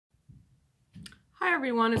Hi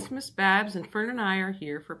everyone, it's Miss Babs and Fern and I are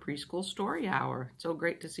here for Preschool Story Hour. It's so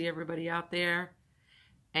great to see everybody out there.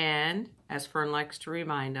 And as Fern likes to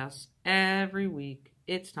remind us, every week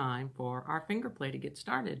it's time for our finger play to get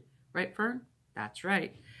started. Right, Fern? That's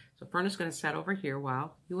right. So Fern is going to sit over here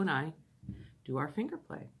while you and I do our finger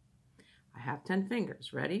play. I have 10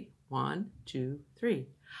 fingers. Ready? 1, 2, 3.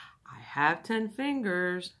 I have 10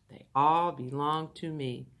 fingers. They all belong to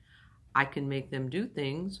me. I can make them do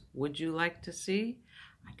things. Would you like to see?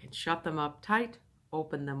 I can shut them up tight,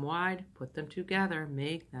 open them wide, put them together,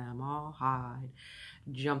 make them all hide.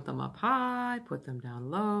 Jump them up high, put them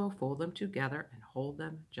down low, fold them together, and hold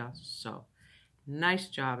them just so. Nice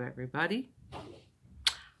job, everybody.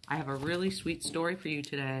 I have a really sweet story for you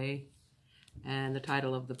today. And the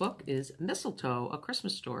title of the book is Mistletoe, A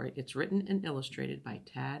Christmas Story. It's written and illustrated by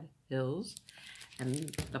Tad Hills.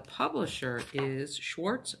 And the publisher is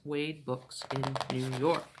Schwartz Wade Books in New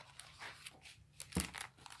York.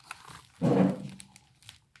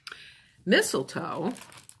 Mistletoe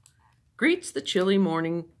greets the chilly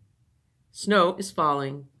morning. Snow is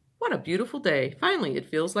falling. What a beautiful day. Finally, it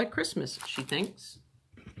feels like Christmas, she thinks.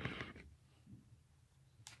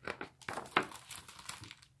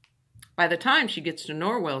 By the time she gets to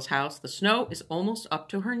Norwell's house, the snow is almost up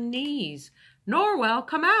to her knees. Norwell,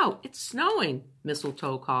 come out. It's snowing,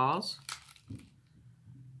 Mistletoe calls.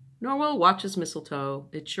 Norwell watches Mistletoe.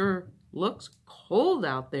 It sure looks cold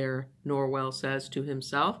out there, Norwell says to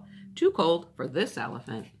himself. Too cold for this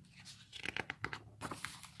elephant.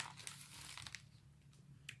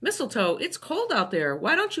 Mistletoe, it's cold out there.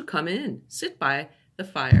 Why don't you come in? Sit by the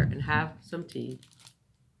fire and have some tea.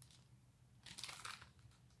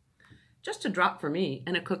 Just a drop for me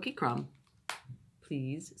and a cookie crumb.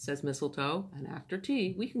 Please, says Mistletoe, and after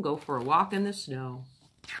tea, we can go for a walk in the snow.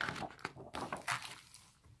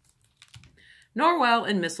 Norwell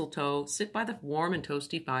and Mistletoe sit by the warm and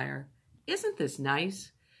toasty fire. Isn't this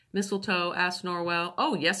nice? Mistletoe asks Norwell.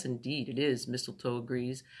 Oh, yes, indeed, it is, Mistletoe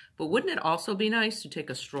agrees. But wouldn't it also be nice to take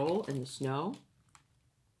a stroll in the snow?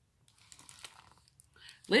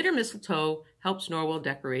 Later, Mistletoe helps Norwell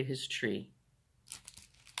decorate his tree.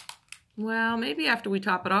 Well, maybe after we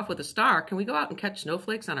top it off with a star, can we go out and catch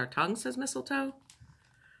snowflakes on our tongues, says Mistletoe.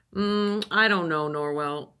 I don't know,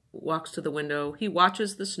 Norwell walks to the window. He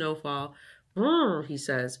watches the snowfall. Brr, he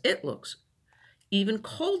says, it looks even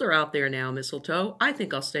colder out there now, Mistletoe. I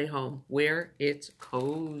think I'll stay home, where it's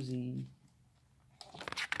cozy.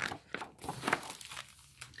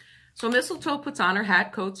 So Mistletoe puts on her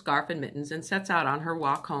hat, coat, scarf, and mittens and sets out on her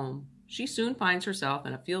walk home. She soon finds herself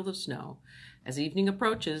in a field of snow. As evening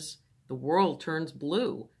approaches, the world turns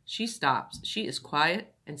blue. She stops. She is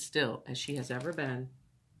quiet and still as she has ever been.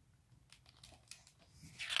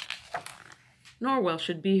 Norwell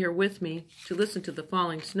should be here with me to listen to the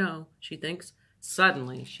falling snow, she thinks.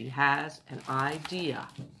 Suddenly, she has an idea.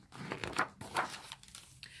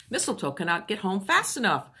 Mistletoe cannot get home fast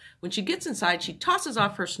enough. When she gets inside, she tosses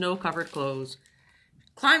off her snow-covered clothes,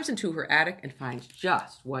 climbs into her attic, and finds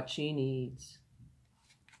just what she needs.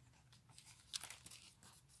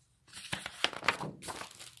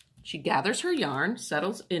 She gathers her yarn,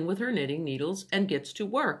 settles in with her knitting needles, and gets to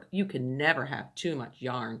work. You can never have too much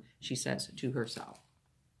yarn, she says to herself.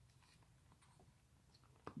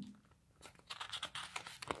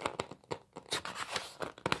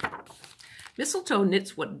 Mistletoe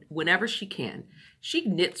knits whenever she can. She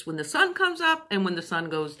knits when the sun comes up and when the sun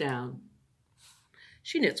goes down.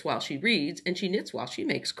 She knits while she reads, and she knits while she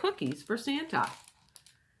makes cookies for Santa.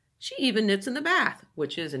 She even knits in the bath,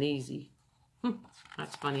 which isn't easy.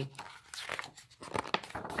 That's funny.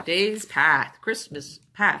 Days pass,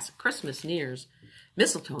 Christmas nears.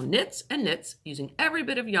 Mistletoe knits and knits, using every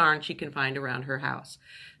bit of yarn she can find around her house.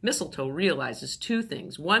 Mistletoe realizes two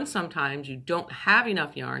things. One, sometimes you don't have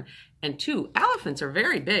enough yarn, and two, elephants are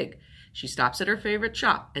very big. She stops at her favorite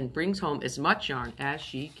shop and brings home as much yarn as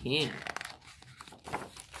she can.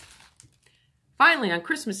 Finally, on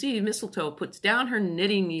Christmas Eve, Mistletoe puts down her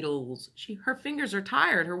knitting needles. Her fingers are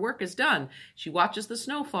tired. Her work is done. She watches the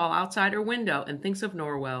snow fall outside her window and thinks of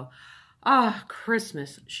Norwell. Ah,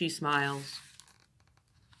 Christmas, she smiles.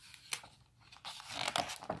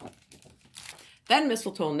 Then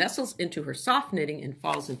Mistletoe nestles into her soft knitting and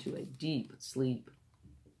falls into a deep sleep.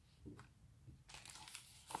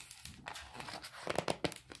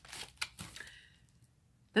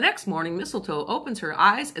 The next morning, Mistletoe opens her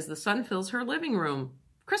eyes as the sun fills her living room.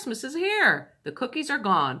 Christmas is here. The cookies are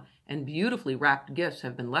gone, and beautifully wrapped gifts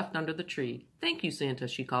have been left under the tree. Thank you, Santa,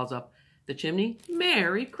 she calls up the chimney.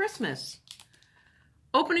 Merry Christmas.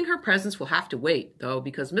 Opening her presents will have to wait, though,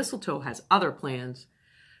 because Mistletoe has other plans.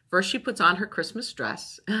 First, she puts on her Christmas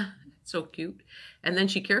dress. So cute. And then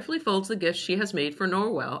she carefully folds the gift she has made for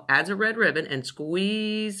Norwell, adds a red ribbon, and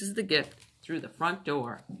squeezes the gift through the front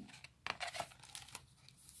door.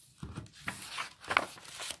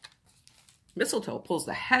 Mistletoe pulls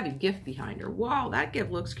the heavy gift behind her. Wow, that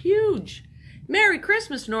gift looks huge. Merry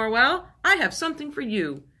Christmas, Norwell. I have something for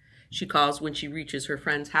you, she calls when she reaches her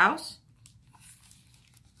friend's house.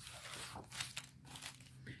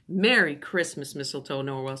 Merry Christmas, Mistletoe,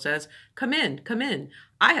 Norwell says. Come in, come in.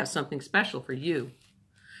 I have something special for you.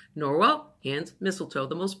 Norwell hands Mistletoe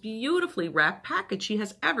the most beautifully wrapped package she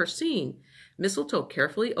has ever seen. Mistletoe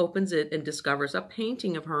carefully opens it and discovers a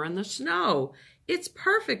painting of her in the snow. It's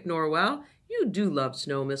perfect, Norwell. You do love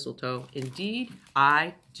snow, Mistletoe. Indeed,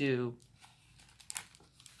 I do.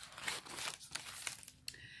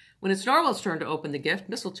 When it's Norwell's turn to open the gift,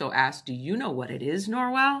 Mistletoe asks, do you know what it is,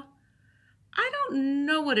 Norwell? I don't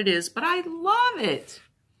know what it is, but I love it.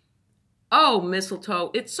 Oh,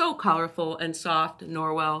 Mistletoe, it's so colorful and soft,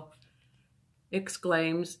 Norwell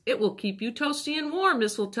exclaims. It will keep you toasty and warm,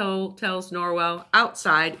 Mistletoe tells Norwell,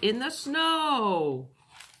 outside in the snow.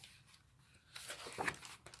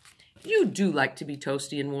 You do like to be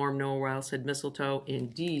toasty and warm, Norwell, said Mistletoe.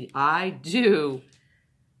 Indeed, I do,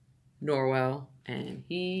 Norwell. And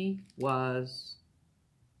he was.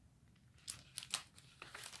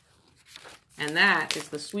 And that is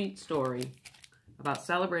the sweet story about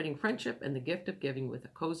celebrating friendship and the gift of giving with a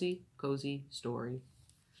cozy, cozy story.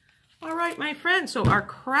 All right, my friends, so our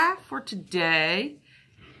craft for today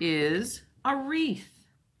is a wreath.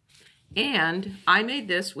 And I made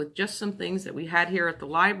this with just some things that we had here at the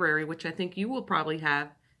library, which I think you will probably have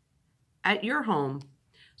at your home.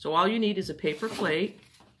 So all you need is a paper plate.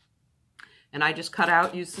 And I just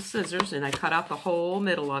used the scissors, and I cut out the whole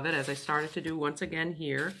middle of it, as I started to do once again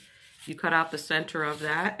here. You cut out the center of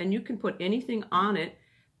that, and you can put anything on it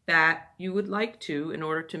that you would like to in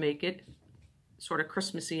order to make it sort of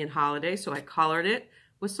Christmassy and holiday. So I colored it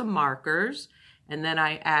with some markers, and then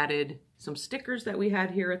I added some stickers that we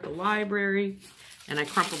had here at the library, and I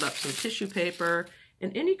crumpled up some tissue paper,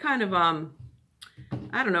 and any kind of,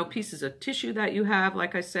 I don't know, pieces of tissue that you have,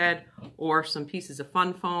 like I said, or some pieces of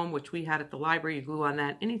fun foam, which we had at the library. You glue on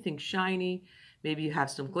that, anything shiny. Maybe you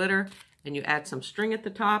have some glitter, and you add some string at the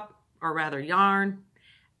top, or rather yarn,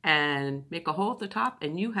 and make a hole at the top,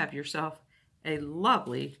 and you have yourself a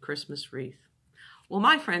lovely Christmas wreath. Well,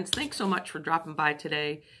 my friends, thanks so much for dropping by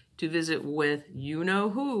today to visit with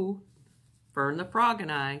you-know-who, Fern the Frog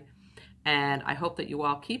and I. And I hope that you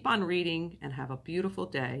all keep on reading and have a beautiful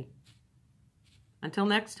day. Until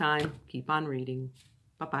next time, keep on reading.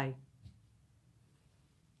 Bye-bye.